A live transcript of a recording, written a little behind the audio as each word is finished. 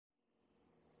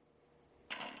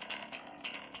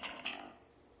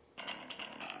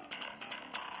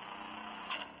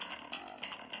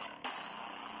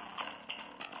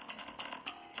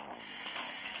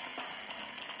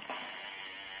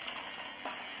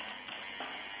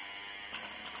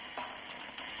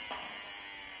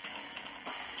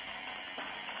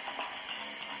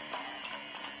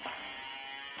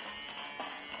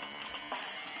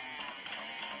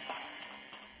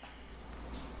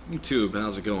YouTube,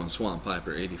 how's it going? Swamp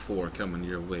Piper 84 coming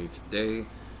your way today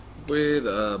with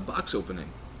a box opening.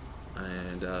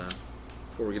 And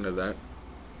before we get into that,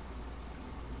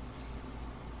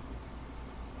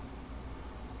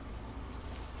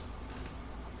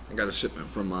 I got a shipment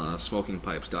from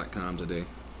smokingpipes.com today.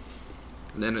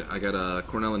 And then I got a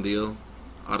Cornell and Deal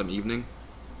Autumn Evening,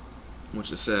 which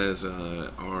it says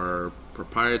our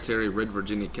proprietary Red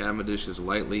Virginia Cavendish is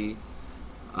lightly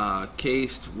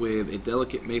cased with a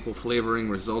delicate maple flavoring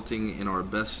resulting in our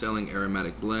best-selling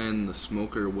aromatic blend. The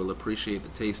smoker will appreciate the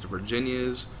taste of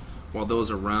Virginias, while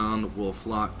those around will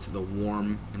flock to the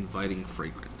warm, inviting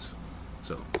fragrance.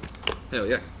 So, hell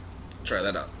yeah, try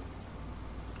that out.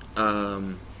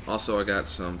 Also, I got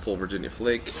some full Virginia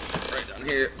flake right down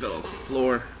here, fell off the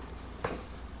floor.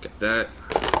 Got that.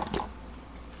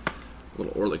 A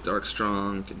little Orlick Dark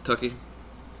Strong Kentucky.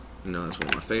 You know, that's one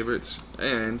of my favorites.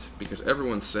 And because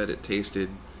everyone said it tasted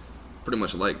pretty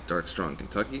much like Dark Strong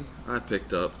Kentucky, I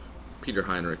picked up Peter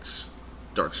Heinrich's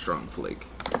Dark Strong Flake.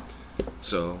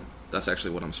 So that's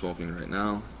actually what I'm smoking right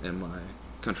now in my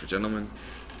Country Gentleman.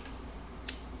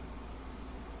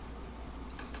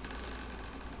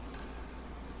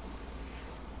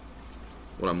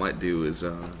 What I might do is,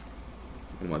 one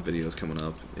of my videos coming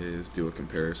up is do a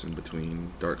comparison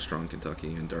between Dark Strong Kentucky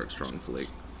and Dark Strong Flake.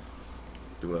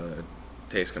 Do a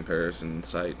taste comparison,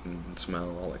 sight and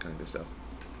smell, all that kind of good stuff.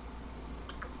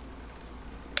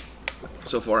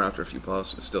 So far, after a few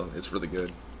puffs, it's really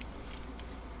good.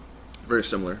 Very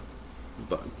similar,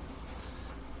 but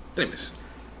anyways,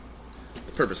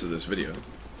 the purpose of this video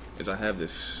is I have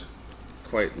this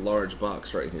quite large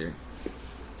box right here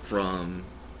from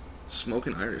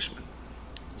Smokin Irishman.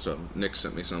 So Nick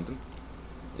sent me something.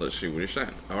 Let's see what he's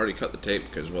saying. I already cut the tape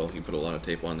because, well, he put a lot of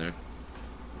tape on there,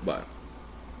 but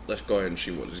let's go ahead and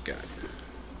see what he's got.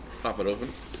 Pop it open.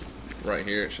 Right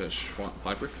here it says Swamp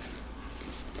Piper.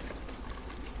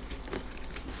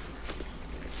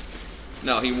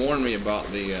 Now, he warned me about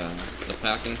the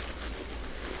packing.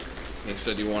 He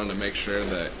said he wanted to make sure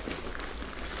that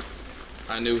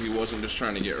I knew he wasn't just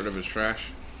trying to get rid of his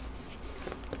trash.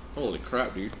 Holy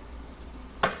crap, dude.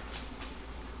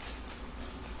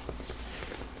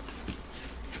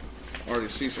 I already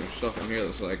see some stuff in here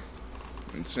that's like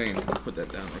insane. I'll put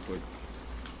that down real quick.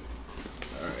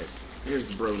 Alright, here's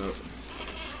the bro note.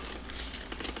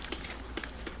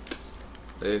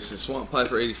 This is Swamp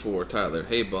Piper 84, Tyler.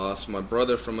 Hey boss, my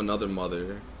brother from another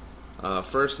mother.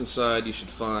 First inside you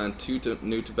should find 2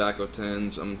 new tobacco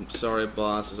tins. I'm sorry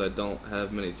boss, as I don't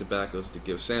have many tobaccos to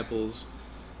give samples.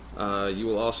 You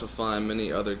will also find many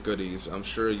other goodies I'm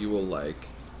sure you will like.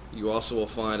 You also will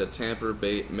find a tamper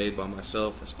bait made by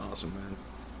myself. That's awesome, man.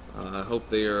 I hope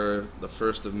they are the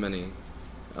first of many.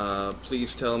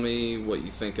 Please tell me what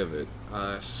you think of it.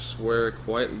 I swear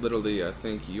quite literally I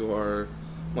think you are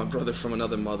my brother from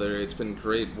another mother. It's been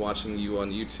great watching you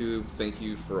on YouTube. Thank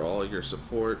you for all your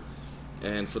support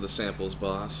and for the samples,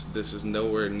 boss. This is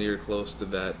nowhere near close to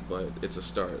that, but it's a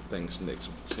start. Thanks, Nick.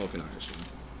 Smokin Irishman.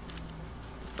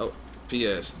 Oh,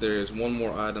 P.S. There is one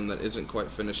more item that isn't quite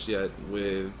finished yet,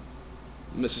 with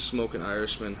Mrs. Smokin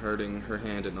Irishman hurting her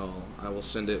hand and all. I will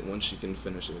send it when she can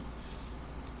finish it.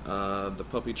 The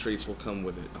puppy treats will come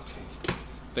with it. Okay.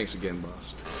 Thanks again,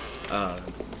 boss.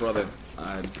 Brother,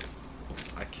 I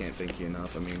can't thank you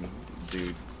enough. I mean,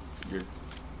 dude, you're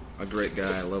a great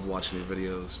guy. I love watching your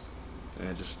videos.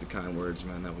 And just the kind words,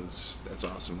 man, that's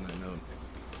awesome on that note.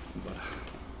 But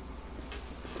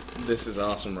this is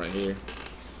awesome right here.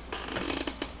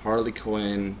 Harley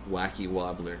Quinn Wacky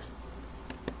Wobbler.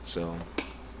 So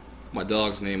my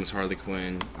dog's name is Harley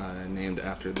Quinn. I named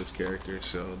after this character,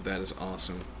 so that is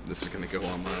awesome. This is gonna go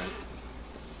on my,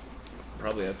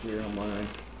 probably up here on my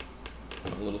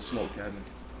little smoke cabinet.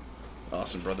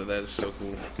 Awesome, brother. That is so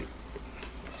cool.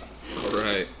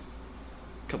 Alright.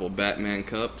 Couple Batman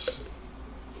cups.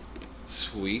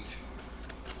 Sweet.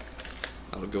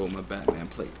 I would go with my Batman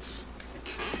plates.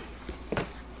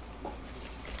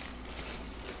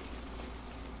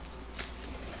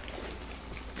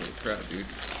 Holy crap, dude.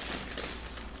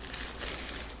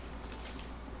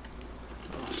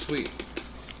 Oh, sweet.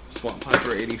 Swamp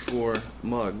Piper 84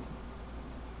 mug.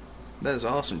 That is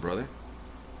awesome, brother.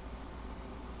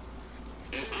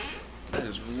 That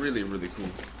is really, really cool.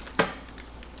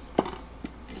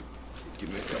 Give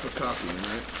me a cup of coffee,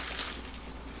 alright?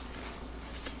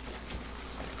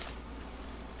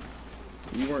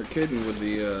 You weren't kidding with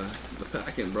the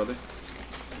packing, brother.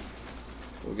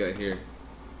 What we got here?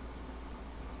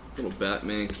 Little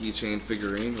Batman keychain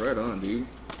figurine. Right on, dude.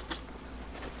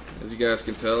 As you guys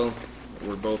can tell,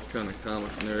 we're both kind of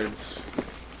comic nerds.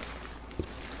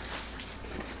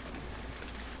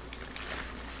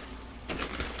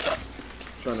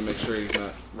 Trying to make sure he's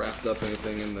not wrapped up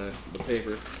anything in the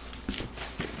paper.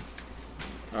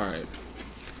 Alright.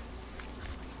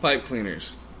 Pipe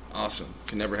cleaners. Awesome.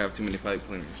 Can never have too many pipe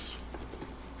cleaners.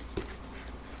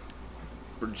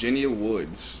 Virginia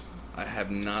Woods. I have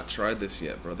not tried this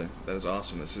yet, brother. That is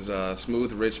awesome. This is a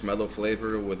smooth, rich, mellow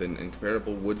flavor with an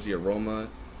incomparable woodsy aroma,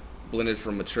 blended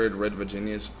from matured red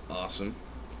Virginias. Awesome.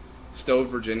 Stowed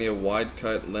Virginia, wide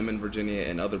cut, lemon Virginia,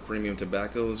 and other premium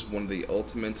tobaccos. One of the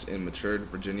ultimates in matured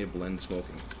Virginia blend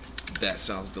smoking. That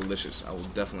sounds delicious. I will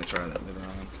definitely try that later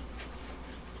on.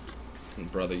 And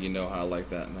brother, you know how I like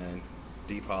that, man.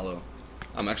 Deep Hollow.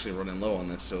 I'm actually running low on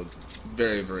this, so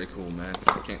very, very cool, man.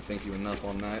 I can't thank you enough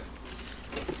on that.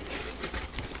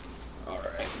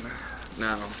 Alright.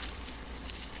 Now,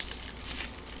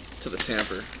 to the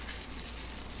tamper.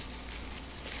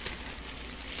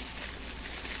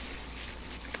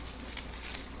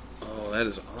 Oh, that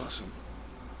is awesome.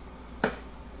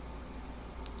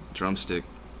 Drumstick.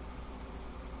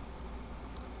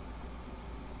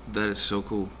 That is so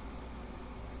cool.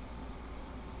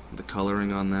 The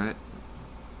coloring on that.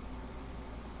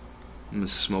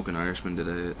 Miss Smokin Irishman did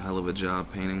a hell of a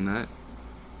job painting that.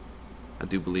 I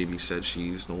do believe he said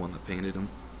she's the one that painted him.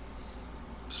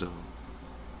 So,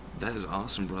 that is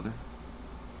awesome, brother.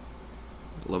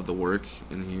 Love the work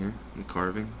in here and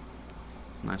carving.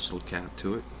 Nice little cap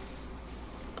to it.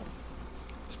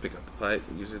 Let's pick up the pipe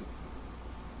and use it.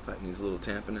 Pipe needs a little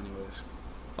tamping anyways.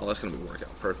 Oh, that's gonna work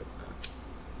out perfect, man.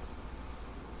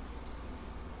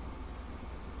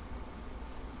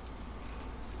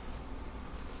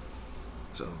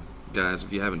 So, guys,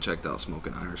 if you haven't checked out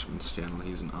Smokin Irishman's channel,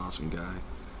 he's an awesome guy.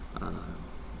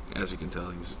 As you can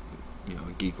tell, he's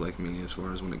a geek like me as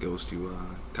far as when it goes to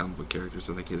comic book characters.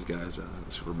 I think his guy's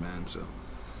Superman, so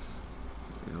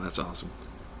that's awesome.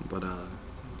 But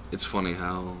it's funny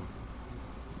how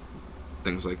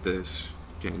things like this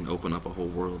can open up a whole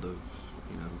world of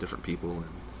different people,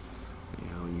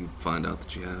 and you find out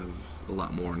that you have a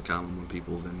lot more in common with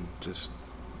people than just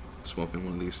smoking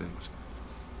one of these things.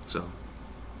 So,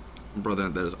 brother,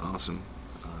 that is awesome.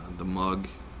 The mug,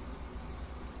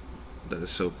 that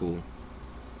is so cool.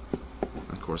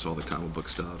 Of course, all the comic book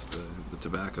stuff, the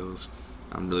tobaccos.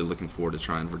 I'm really looking forward to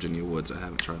trying Virginia Woods. I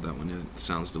haven't tried that one yet. It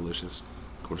sounds delicious.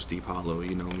 Of course, Deep Hollow,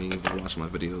 you know me. If you watch my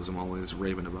videos, I'm always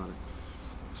raving about it.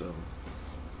 So,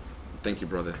 thank you,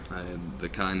 brother. The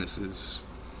kindness is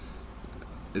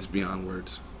beyond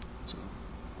words. So,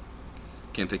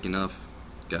 can't thank you enough.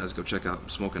 Guys, go check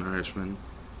out Smokin Irishman.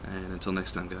 And until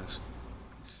next time, guys.